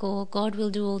work, or God will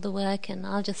do all the work and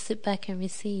I'll just sit back and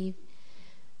receive.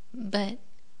 But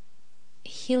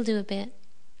He'll do a bit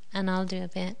and I'll do a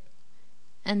bit,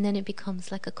 and then it becomes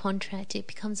like a contract. It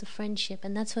becomes a friendship,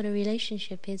 and that's what a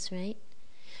relationship is, right?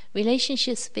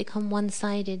 Relationships become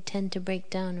one-sided, tend to break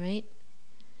down, right?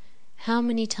 How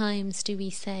many times do we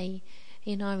say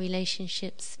in our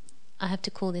relationships, I have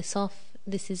to call this off,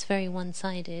 this is very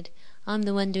one-sided, I'm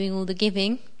the one doing all the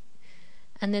giving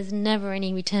and there's never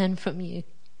any return from you?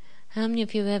 How many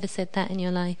of you have ever said that in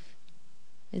your life?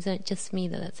 Is that just me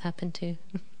that's happened to?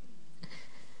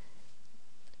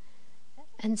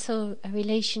 And so a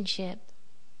relationship,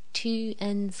 2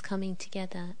 ends coming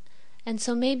together. And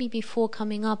so maybe before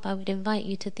coming up, I would invite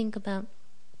you to think about,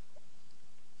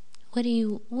 what do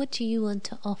you want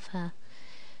to offer?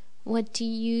 What do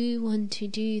you want to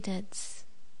do that's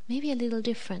maybe a little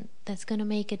different, that's going to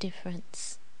make a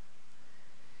difference?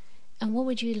 And what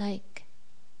would you like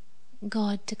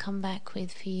God to come back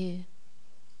with for you?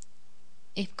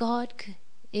 If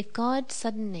God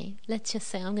suddenly, let's just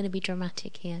say, I'm going to be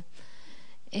dramatic here,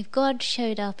 if God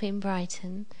showed up in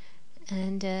Brighton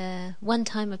and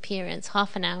one-time appearance,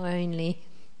 half an hour only,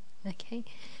 okay,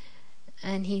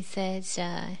 and he said,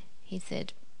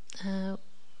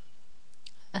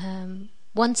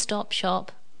 one-stop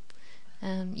shop,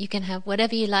 you can have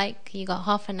whatever you like, you got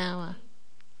half an hour.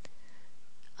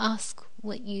 Ask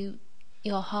what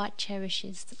your heart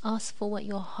cherishes. Ask for what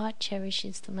your heart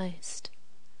cherishes the most.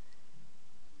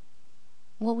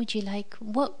 What would you like?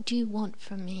 What do you want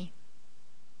from me?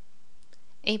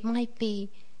 It might be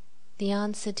the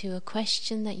answer to a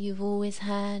question that you've always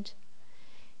had.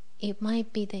 It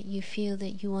might be that you feel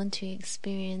that you want to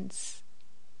experience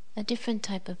a different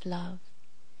type of love.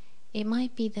 It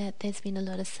might be that there's been a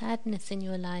lot of sadness in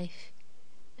your life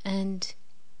and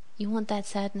you want that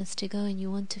sadness to go and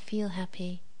you want to feel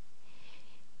happy.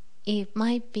 It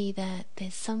might be that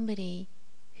there's somebody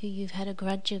who you've had a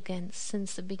grudge against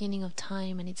since the beginning of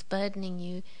time and it's burdening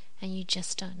you and you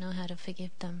just don't know how to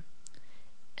forgive them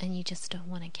and you just don't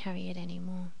want to carry it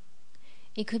anymore.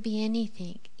 It could be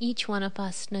anything. Each one of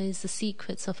us knows the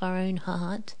secrets of our own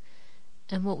heart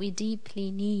and what we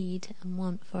deeply need and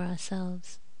want for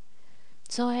ourselves.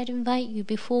 So I'd invite you,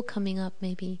 before coming up,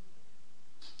 maybe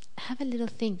have a little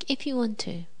think, if you want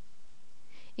to.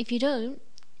 If you don't,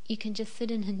 you can just sit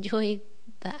and enjoy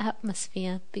the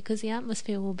atmosphere, because the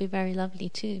atmosphere will be very lovely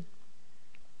too.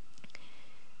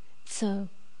 So,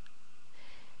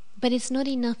 but it's not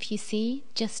enough, you see,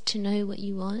 just to know what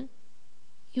you want.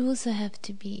 I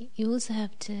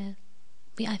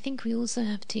think we also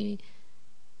have to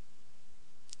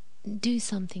do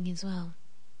something as well.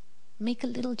 Make a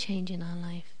little change in our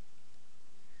life.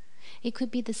 It could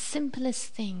be the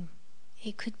simplest thing.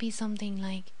 It could be something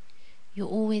like you're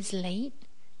always late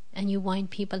and you wind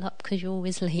people up because you're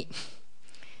always late.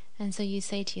 And so you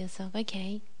say to yourself,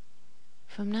 okay,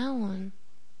 from now on,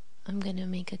 I'm going to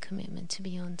make a commitment to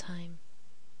be on time.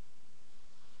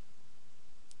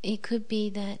 It could be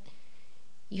that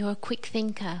you're a quick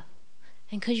thinker,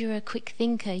 and because you're a quick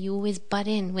thinker, you always butt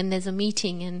in when there's a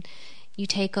meeting and you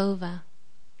take over.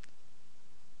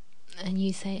 And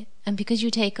you say, and because you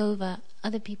take over,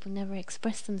 other people never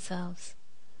express themselves.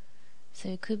 So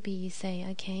it could be you say,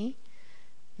 okay,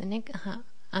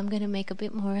 I'm going to make a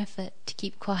bit more effort to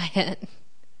keep quiet.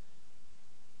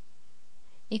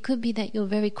 It could be that you're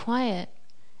very quiet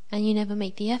and you never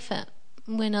make the effort.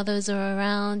 When others are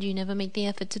around, you never make the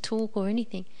effort to talk or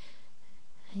anything.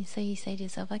 And so you say to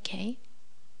yourself, okay,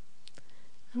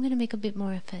 I'm going to make a bit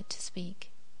more effort to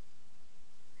speak.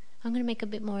 I'm going to make a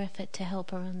bit more effort to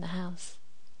help around the house.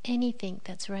 Anything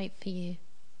that's right for you.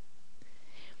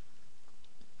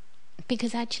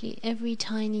 Because actually every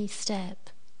tiny step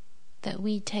that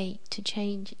we take to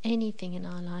change anything in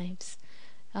our lives,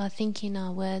 our thinking,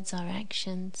 our words, our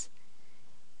actions,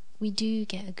 we do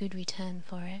get a good return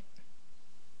for it.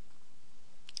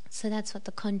 So that's what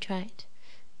the contract,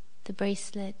 the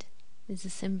bracelet, is a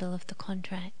symbol of the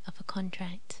contract, of a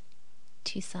contract,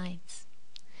 two sides.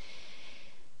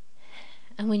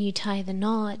 And when you tie the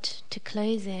knot to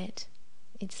close it,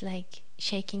 it's like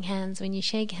shaking hands. When you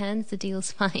shake hands, the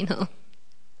deal's final.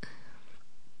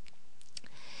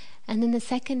 And then the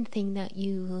second thing that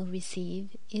you will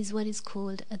receive is what is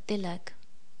called a tilak.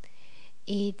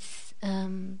 It's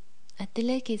a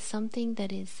tilak is something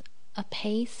that is a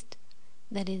paste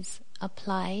that is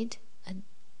applied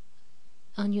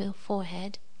on your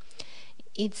forehead.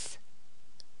 It's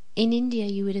in India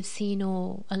you would have seen,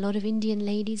 or a lot of Indian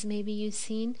ladies maybe you've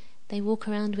seen, they walk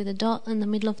around with a dot in the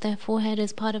middle of their forehead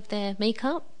as part of their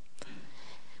makeup.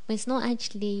 But it's not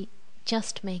actually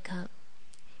just makeup.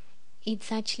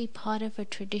 It's actually part of a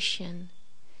tradition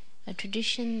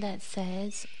that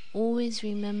says, always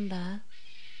remember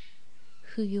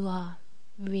who you are,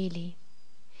 really.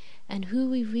 And who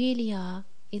we really are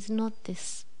is not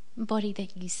this body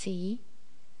that you see,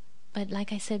 but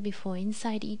like I said before,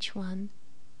 inside each one,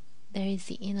 there is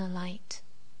the inner light.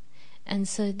 And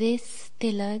so this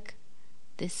tilak,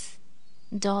 this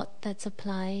dot that's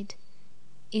applied,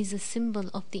 is a symbol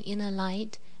of the inner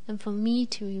light, and for me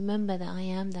to remember that I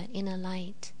am that inner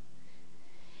light,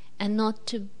 and not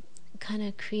to kind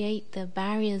of create the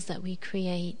barriers that we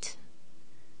create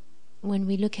when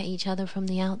we look at each other from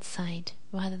the outside,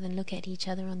 rather than look at each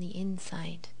other on the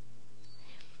inside.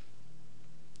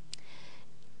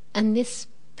 And this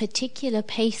particular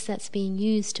paste that's being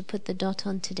used to put the dot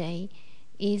on today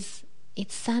it's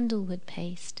sandalwood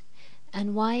paste.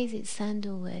 And why is it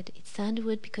sandalwood? It's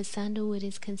sandalwood because sandalwood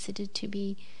is considered to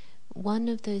be one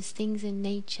of those things in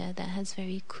nature that has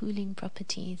very cooling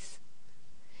properties.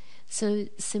 So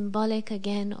symbolic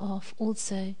again of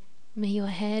also, may your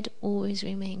head always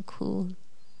remain cool.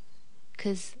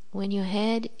 Because when your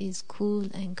head is cool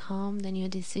and calm, then your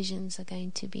decisions are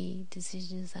going to be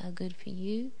decisions that are good for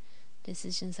you,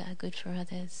 decisions that are good for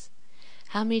others.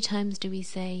 How many times do we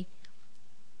say,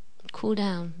 cool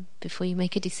down before you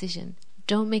make a decision?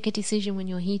 Don't make a decision when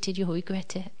you're heated, you'll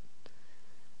regret it.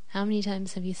 How many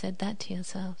times have you said that to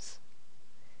yourselves?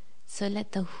 So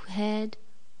let the head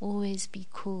always be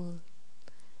cool.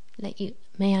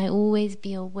 May I always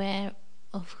be aware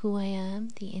of who I am,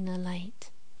 the inner light.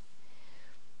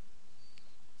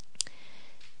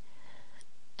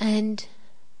 And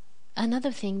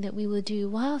another thing that we will do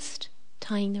whilst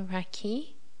tying the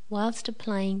rakki, whilst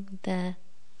applying the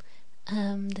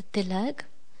tilak,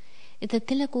 the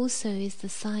tilak also is the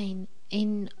sign.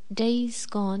 In days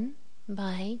gone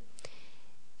by,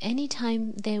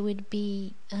 anytime there would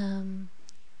be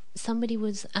somebody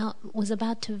was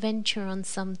about to venture on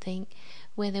something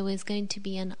where there was going to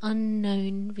be an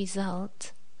unknown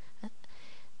result,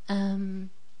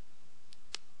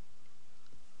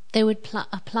 they would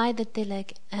apply the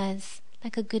tilak as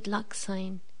like a good luck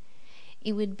sign.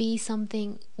 It would be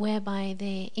something whereby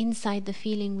inside the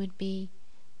feeling would be,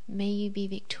 may you be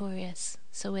victorious.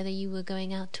 So whether you were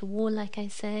going out to war, like I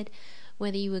said,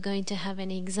 whether you were going to have an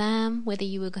exam, whether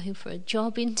you were going for a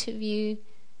job interview,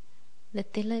 the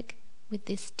tilak with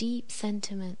this deep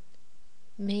sentiment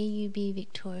may you be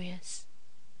victorious.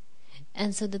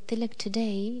 And so the tilak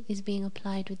today is being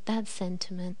applied with that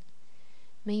sentiment.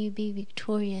 May you be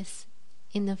victorious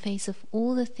in the face of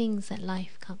all the things that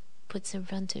life puts in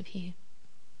front of you.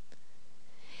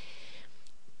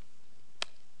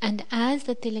 And as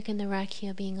the tilak and the rakhi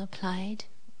are being applied,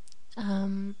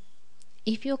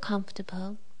 if you're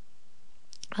comfortable,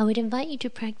 I would invite you to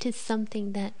practice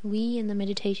something that we in the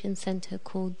meditation center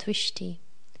call drishti.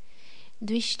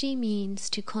 Drishti means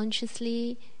to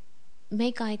consciously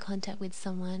make eye contact with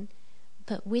someone,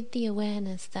 but with the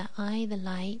awareness that I, the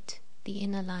light, the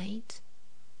inner light,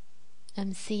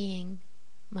 am seeing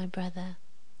my brother,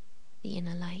 the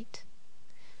inner light.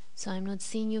 So I'm not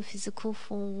seeing your physical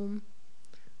form,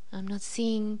 I'm not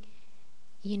seeing,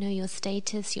 your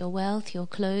status, your wealth, your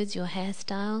clothes, your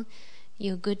hairstyle,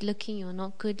 you're good looking, you're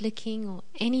not good looking, or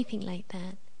anything like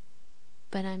that.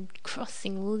 But I'm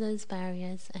crossing all those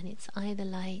barriers, and it's I the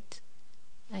light,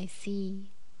 I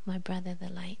see my brother the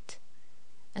light.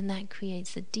 And that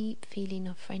creates a deep feeling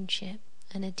of friendship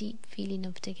and a deep feeling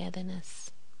of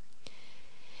togetherness.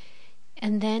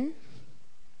 And then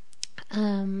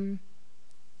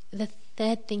the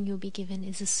third thing you'll be given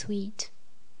is a sweet.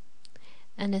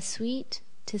 And a sweet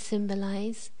to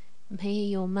symbolize, may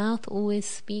your mouth always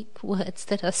speak words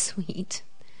that are sweet.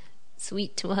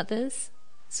 Sweet to others,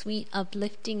 sweet,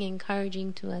 uplifting,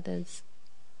 encouraging to others.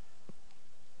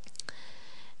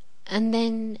 And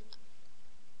then,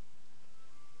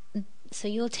 so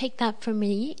you'll take that from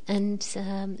me, and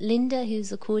Linda, who's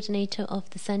the coordinator of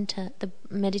the center, the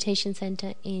meditation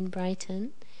center in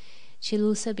Brighton, she'll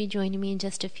also be joining me in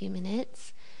just a few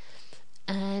minutes.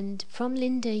 And from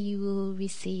Linda you will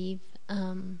receive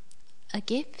a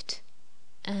gift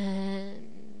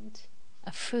and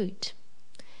a fruit.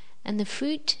 And the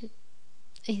fruit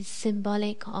is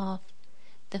symbolic of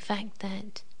the fact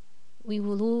that we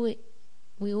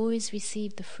always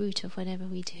receive the fruit of whatever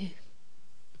we do.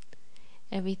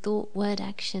 Every thought, word,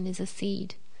 action is a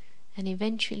seed, and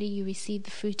eventually you receive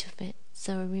the fruit of it.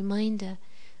 So a reminder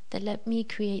that let me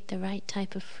create the right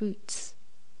type of fruits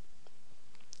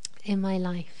in my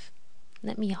life.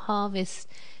 Let me harvest,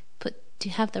 to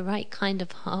have the right kind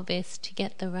of harvest, to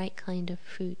get the right kind of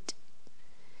fruit.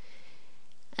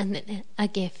 And then a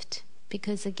gift,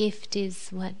 because a gift is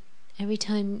what, every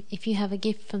time, if you have a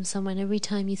gift from someone, every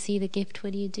time you see the gift,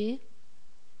 what do?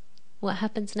 What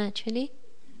happens naturally?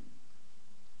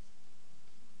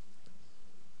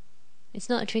 It's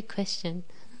not a trick question.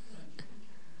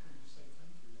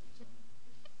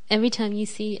 Every time you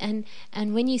see, and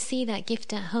when you see that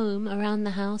gift at home, around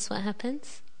the house, what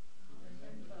happens?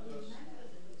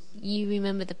 You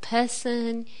remember the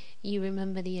person, you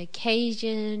remember the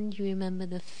occasion, you remember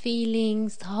the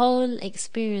feelings, the whole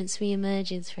experience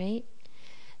re-emerges, right?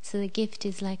 So the gift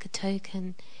is like a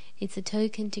token. It's a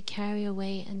token to carry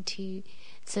away and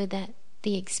so that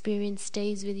the experience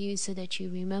stays with you, so that you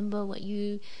remember what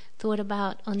you thought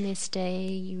about on this day,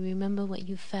 you remember what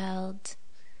you felt,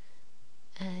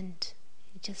 and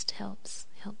it just helps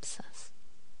us.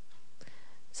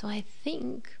 So I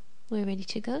think we're ready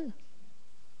to go.